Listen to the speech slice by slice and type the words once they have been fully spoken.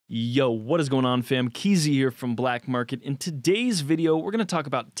Yo, what is going on, fam? Keezy here from Black Market. In today's video, we're going to talk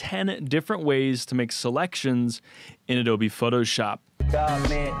about 10 different ways to make selections in Adobe Photoshop. Dog,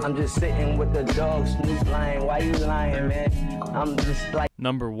 man, I'm just sitting with the dog, Snoop lying. Why you lying, man? I'm just like...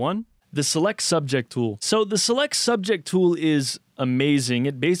 Number 1, the Select Subject tool. So the Select Subject tool is amazing.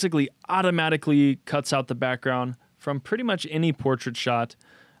 It basically automatically cuts out the background from pretty much any portrait shot.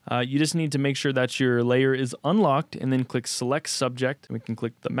 You just need to make sure that your layer is unlocked and then click Select Subject. We can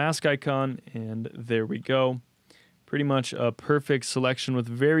click the mask icon and there we go. Pretty much a perfect selection with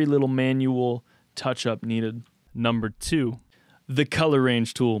very little manual touch-up needed. Number 2, the Color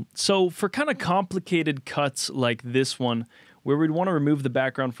Range tool. So for kind of complicated cuts like this one, where we'd want to remove the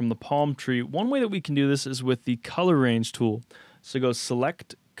background from the palm tree, one way that we can do this is with the Color Range tool. So go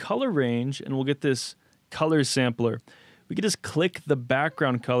Select Color Range and we'll get this color sampler. We can just click the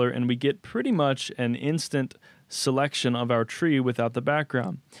background color and we get pretty much an instant selection of our tree without the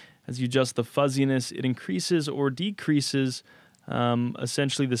background. As you adjust the fuzziness, it increases or decreases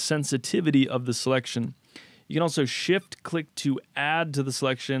essentially the sensitivity of the selection. You can also shift click to add to the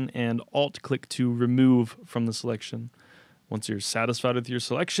selection and alt click to remove from the selection. Once you're satisfied with your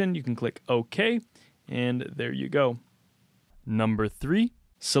selection, you can click OK, and there you go. Number 3,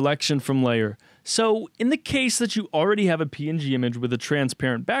 selection from layer. So in the case that you already have a PNG image with a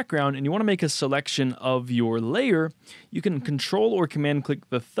transparent background and you want to make a selection of your layer, you can Control or Command click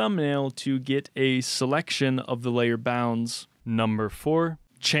the thumbnail to get a selection of the layer bounds. Number 4,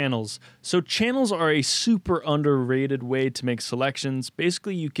 channels. So channels are a super underrated way to make selections.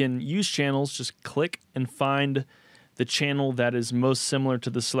 Basically, you can use channels, just click and find the channel that is most similar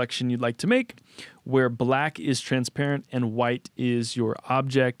to the selection you'd like to make, where black is transparent and white is your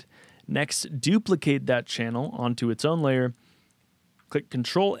object. Next, duplicate that channel onto its own layer. Click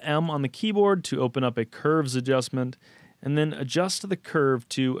Control M on the keyboard to open up a curves adjustment, and then adjust the curve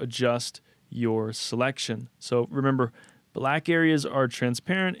to adjust your selection. So remember, black areas are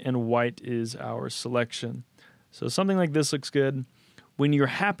transparent and white is our selection. So something like this looks good. When you're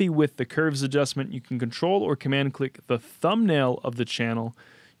happy with the curves adjustment, you can Control or Command click the thumbnail of the channel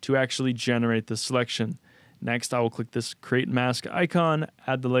to actually generate the selection. Next, I will click this Create Mask icon,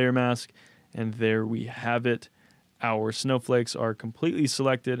 add the layer mask, and there we have it. Our snowflakes are completely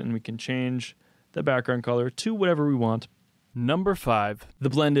selected and we can change the background color to whatever we want. Number 5, the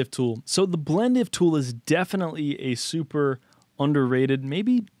Blend If tool. So the Blend If tool is definitely a super underrated,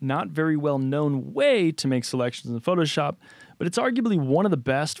 maybe not very well known way to make selections in Photoshop, but it's arguably one of the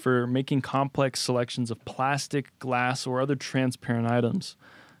best for making complex selections of plastic, glass, or other transparent items.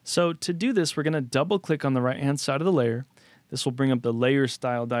 So to do this, we're going to double click on the right hand side of the layer. This will bring up the layer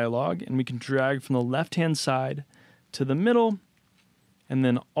style dialog, and we can drag from the left hand side to the middle and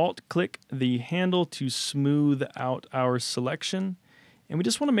then alt click the handle to smooth out our selection. And we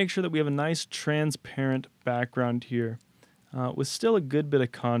just want to make sure that we have a nice transparent background here with still a good bit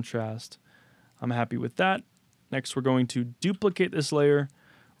of contrast. I'm happy with that. Next, we're going to duplicate this layer,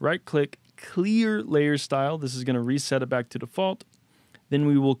 right click, clear layer style. This is going to reset it back to default. Then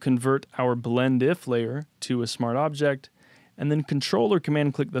we will convert our Blend If layer to a smart object, and then Control or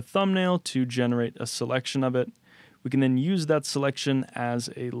Command click the thumbnail to generate a selection of it. We can then use that selection as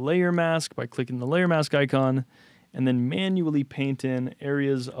a layer mask by clicking the layer mask icon, and then manually paint in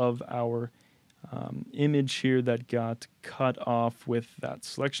areas of our image here that got cut off with that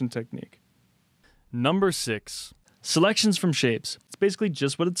selection technique. Number 6, selections from shapes. It's basically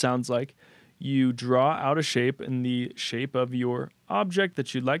just what it sounds like. You draw out a shape in the shape of your object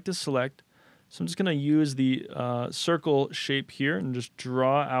that you'd like to select. So I'm just going to use the circle shape here and just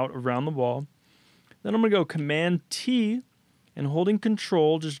draw out around the wall. Then I'm going to go Command T and holding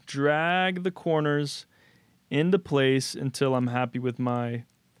Control, just drag the corners into place until I'm happy with my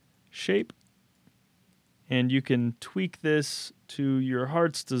shape. And you can tweak this to your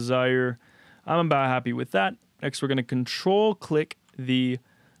heart's desire. I'm about happy with that. Next, we're going to Control click the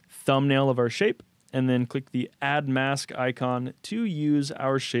thumbnail of our shape and then click the Add Mask icon to use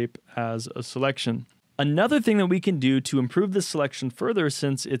our shape as a selection. Another thing that we can do to improve this selection further,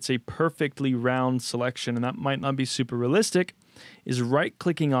 since it's a perfectly round selection and that might not be super realistic, is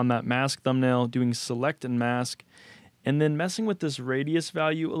right-clicking on that mask thumbnail, doing Select and Mask, and then messing with this radius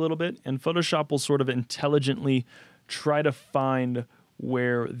value a little bit, and Photoshop will sort of intelligently try to find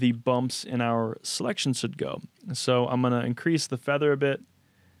where the bumps in our selection should go. So I'm going to increase the feather a bit,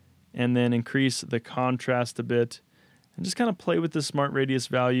 and then increase the contrast a bit, and just kind of play with the smart radius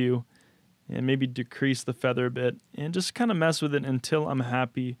value, and maybe decrease the feather a bit, and just kind of mess with it until I'm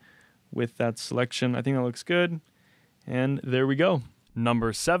happy with that selection. I think that looks good, and there we go.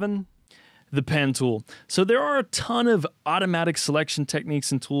 Number 7, The pen tool. So there are a ton of automatic selection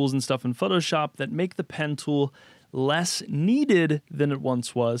techniques and tools and stuff in Photoshop that make the pen tool less needed than it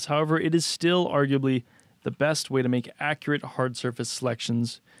once was. However, it is still arguably the best way to make accurate hard surface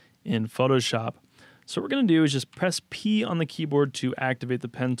selections in Photoshop. So what we're going to do is just press P on the keyboard to activate the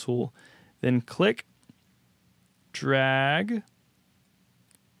pen tool, then click, drag,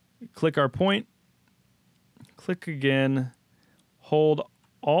 click our point, click again, hold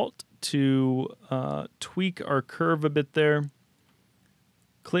Alt to tweak our curve a bit there,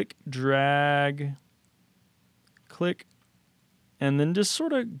 click, drag, click, and then just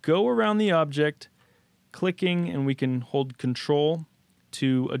sort of go around the object, clicking, and we can hold Control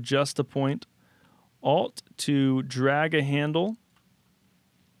to adjust a point, Alt to drag a handle,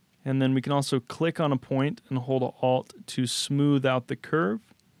 and then we can also click on a point and hold Alt to smooth out the curve.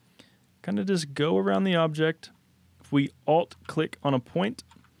 Kind of just go around the object. If we Alt click on a point,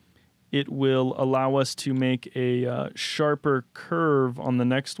 it will allow us to make a sharper curve on the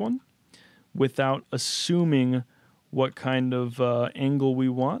next one without assuming what kind of angle we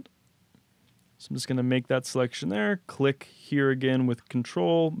want. So I'm just going to make that selection there. Click here again with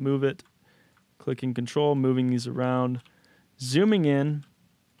Control, move it. Clicking Control, moving these around, zooming in,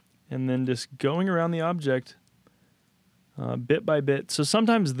 and then just going around the object bit by bit. So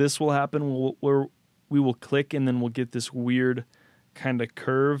sometimes this will happen where we will click and then we'll get this weird kind of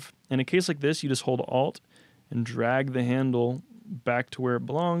curve. In a case like this, you just hold Alt and drag the handle back to where it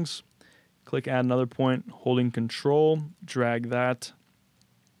belongs. Click add another point, holding Control, drag that.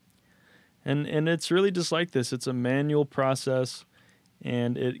 And it's really just like this. It's a manual process,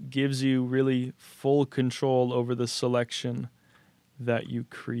 and it gives you really full control over the selection that you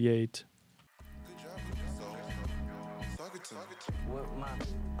create. With my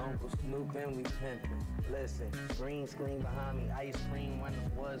Uncle Snoop and we pimpin'. Listen, green screen behind me, ice cream when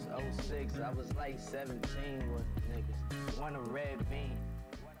it was 06. I was like 17 with niggas. Want a red bean.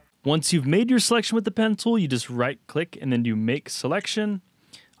 Once you've made your selection with the pen tool, you just right click and then do make selection.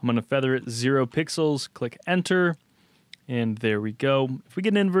 I'm going to feather it 0 pixels, click enter, and there we go. If we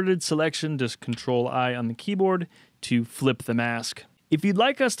get an inverted selection, just Control I on the keyboard to flip the mask. If you'd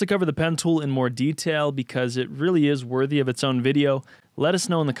like us to cover the pen tool in more detail because it really is worthy of its own video, let us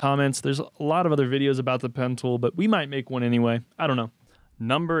know in the comments. There's a lot of other videos about the pen tool, but we might make one anyway. I don't know.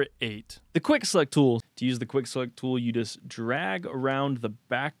 Number 8, the quick select tool. To use the quick select tool, you just drag around the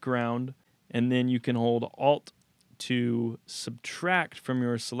background and then you can hold Alt to subtract from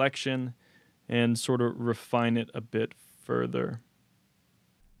your selection and sort of refine it a bit further.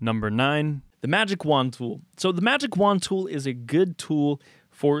 Number 9, the Magic Wand tool. So the Magic Wand tool is a good tool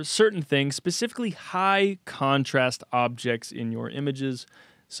for certain things, specifically high contrast objects in your images.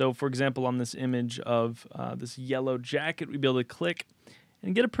 So for example, on this image of this yellow jacket, we'd be able to click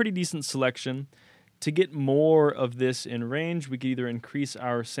and get a pretty decent selection. To get more of this in range, we could either increase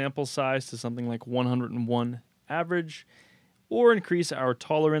our sample size to something like 101 average, or increase our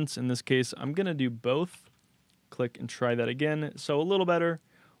tolerance. In this case, I'm going to do both. Click and try that again. So a little better.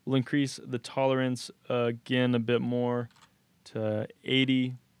 We'll increase the tolerance again a bit more to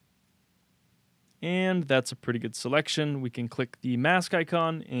 80. And that's a pretty good selection. We can click the mask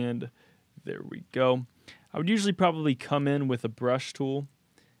icon and there we go. I would usually probably come in with a brush tool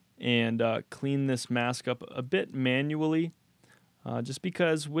and clean this mask up a bit manually, just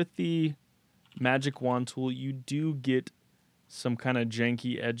because with the Magic Wand tool, you do get some kind of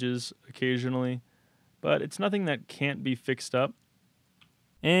janky edges occasionally, but it's nothing that can't be fixed up.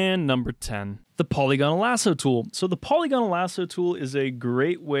 And number 10, the Polygonal Lasso tool. So the Polygonal Lasso tool is a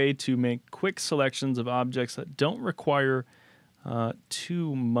great way to make quick selections of objects that don't require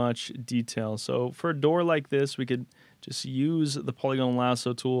too much detail. So for a door like this, we could just use the Polygonal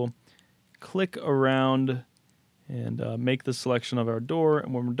Lasso tool, click around, and make the selection of our door.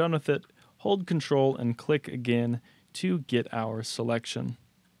 And when we're done with it, hold Control and click again to get our selection.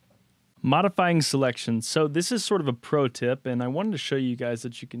 Modifying selections. So this is sort of a pro tip, and I wanted to show you guys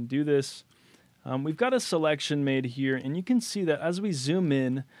that you can do this. We've got a selection made here, and you can see that as we zoom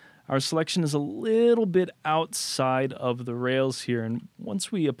in, our selection is a little bit outside of the rails here. And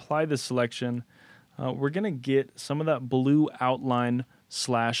once we apply the selection, we're going to get some of that blue outline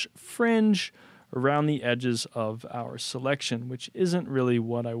 / fringe around the edges of our selection, which isn't really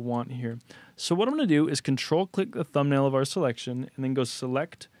what I want here. So what I'm going to do is Control click the thumbnail of our selection and then go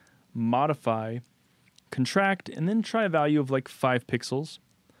Select, Modify, Contract, and then try a value of like 5 pixels.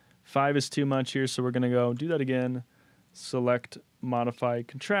 5 is too much here, so we're going to go do that again. Select, Modify,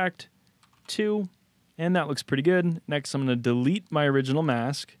 Contract, 2, and that looks pretty good. Next, I'm going to delete my original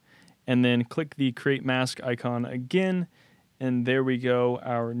mask and then click the Create Mask icon again And there we go.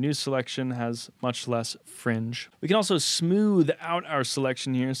 Our new selection has much less fringe. We can also smooth out our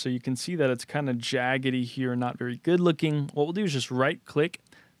selection here, so you can see that it's kind of jaggedy here, not very good looking. What we'll do is just right click,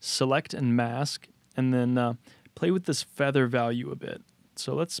 select and mask, and then play with this feather value a bit.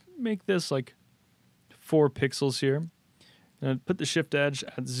 So let's make this like 4 pixels here. And put the shift edge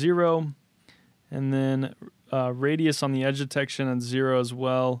at 0, and then radius on the edge detection at 0 as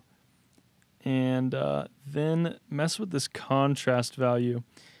well. And then mess with this contrast value,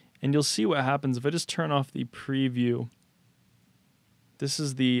 and you'll see what happens if I just turn off the preview. This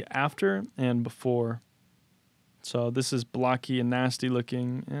is the after and before. So this is blocky and nasty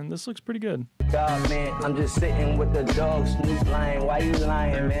looking, and this looks pretty good. God, man, I'm just sitting with the dog, Snoop lying. Why you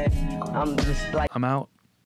lying, man? I'm just like... I'm out.